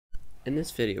In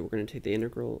this video, we're going to take the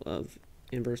integral of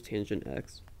inverse tangent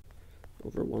x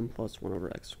over 1 plus 1 over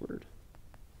x squared.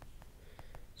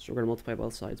 So we're going to multiply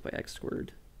both sides by x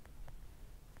squared.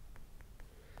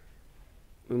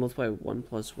 We multiply 1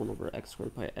 plus 1 over x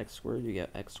squared by x squared, you get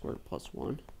x squared plus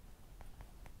 1.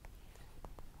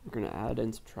 We're going to add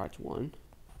and subtract 1.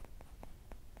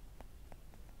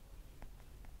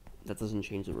 That doesn't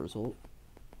change the result.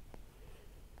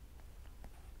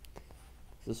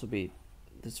 So this will be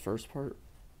this first part,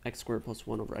 x squared plus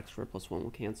 1 over x squared plus 1 will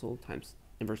cancel, times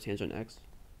inverse tangent x.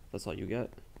 That's all you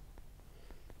get.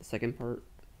 The second part,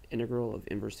 integral of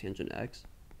inverse tangent x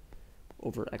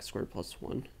over x squared plus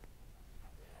 1.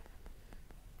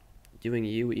 Doing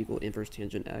u equal inverse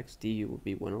tangent x, du will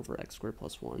be 1 over x squared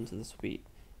plus 1. So this will be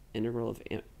integral of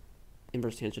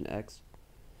inverse tangent x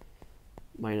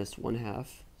minus 1/2.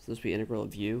 So this will be integral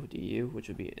of u du, which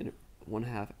would be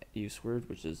 1/2 u squared,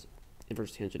 which is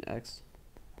inverse tangent x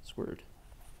squared.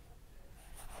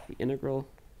 The integral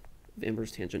of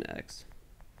inverse tangent x.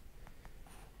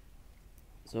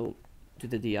 So do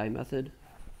the DI method,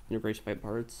 integration by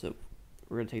parts. So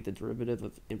we're going to take the derivative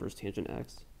of inverse tangent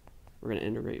x. We're going to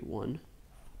integrate 1,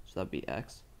 so that would be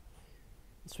x.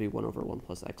 This will be 1 over 1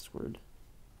 plus x squared.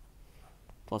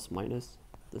 Plus minus,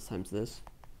 this times this.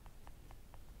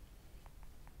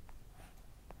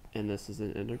 And this is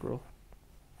an integral.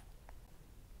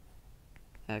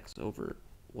 X over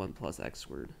 1 plus x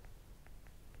squared.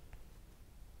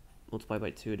 Multiply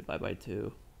by 2, divide by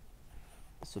 2.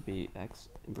 This will be x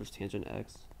inverse tangent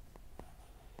x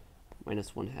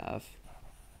minus 1/2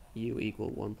 u equal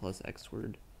 1 plus x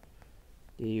squared.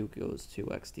 Du goes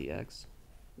 2x dx.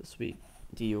 This will be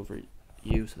du over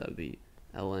u, so that would be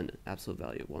ln absolute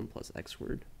value of 1 plus x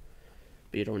squared.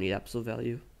 But you don't need absolute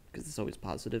value because it's always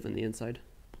positive on the inside.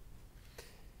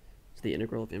 So the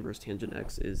integral of inverse tangent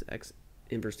x is x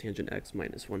inverse tangent x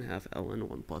minus 1/2 ln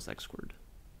 1 plus x squared.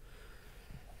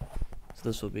 So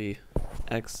this will be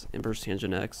x inverse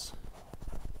tangent x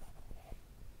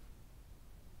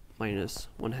minus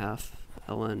 1/2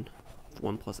 ln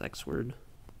 1 plus x squared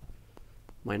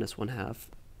minus 1/2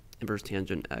 inverse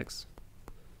tangent x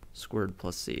squared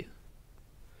plus c.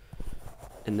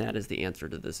 And that is the answer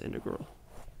to this integral.